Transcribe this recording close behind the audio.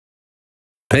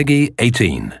PEGI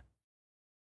 18.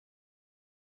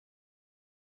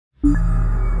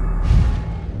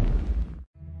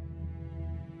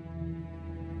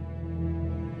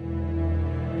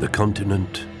 The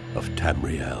continent of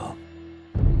Tamriel.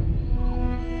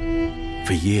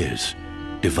 For years,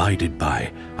 divided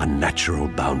by unnatural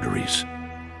boundaries.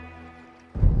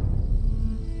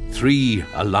 3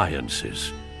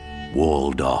 alliances,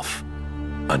 walled off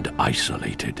and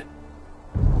isolated.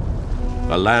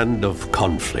 A land of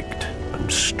conflict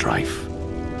and strife,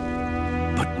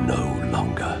 but no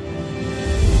longer.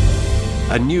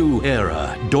 A new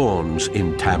era dawns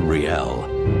in Tamriel.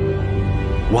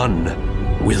 One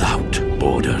without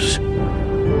borders,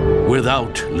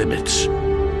 without limits.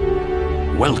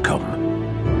 Welcome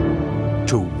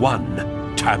to One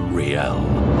Tamriel.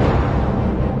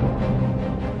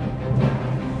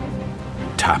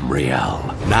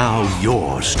 Tamriel, now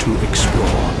yours to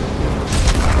explore,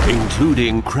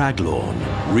 including Craglorn,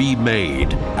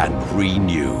 remade and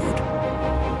renewed.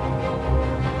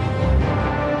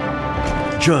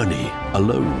 Journey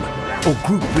alone, or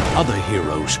group with other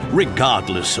heroes,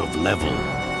 regardless of level.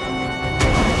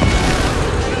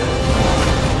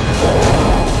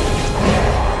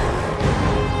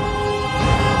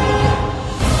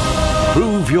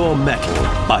 Prove your mettle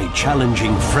by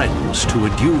challenging friends to a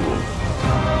duel.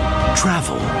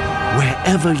 Travel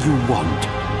wherever you want,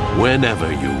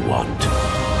 whenever you want.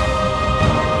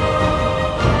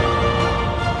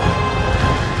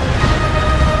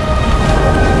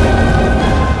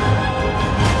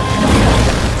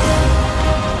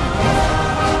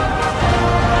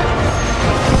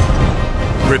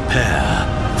 Prepare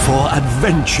for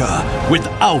adventure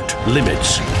without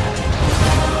limits.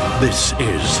 This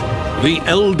is The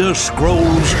Elder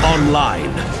Scrolls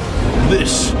Online.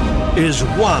 This is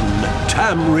One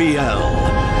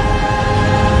Tamriel.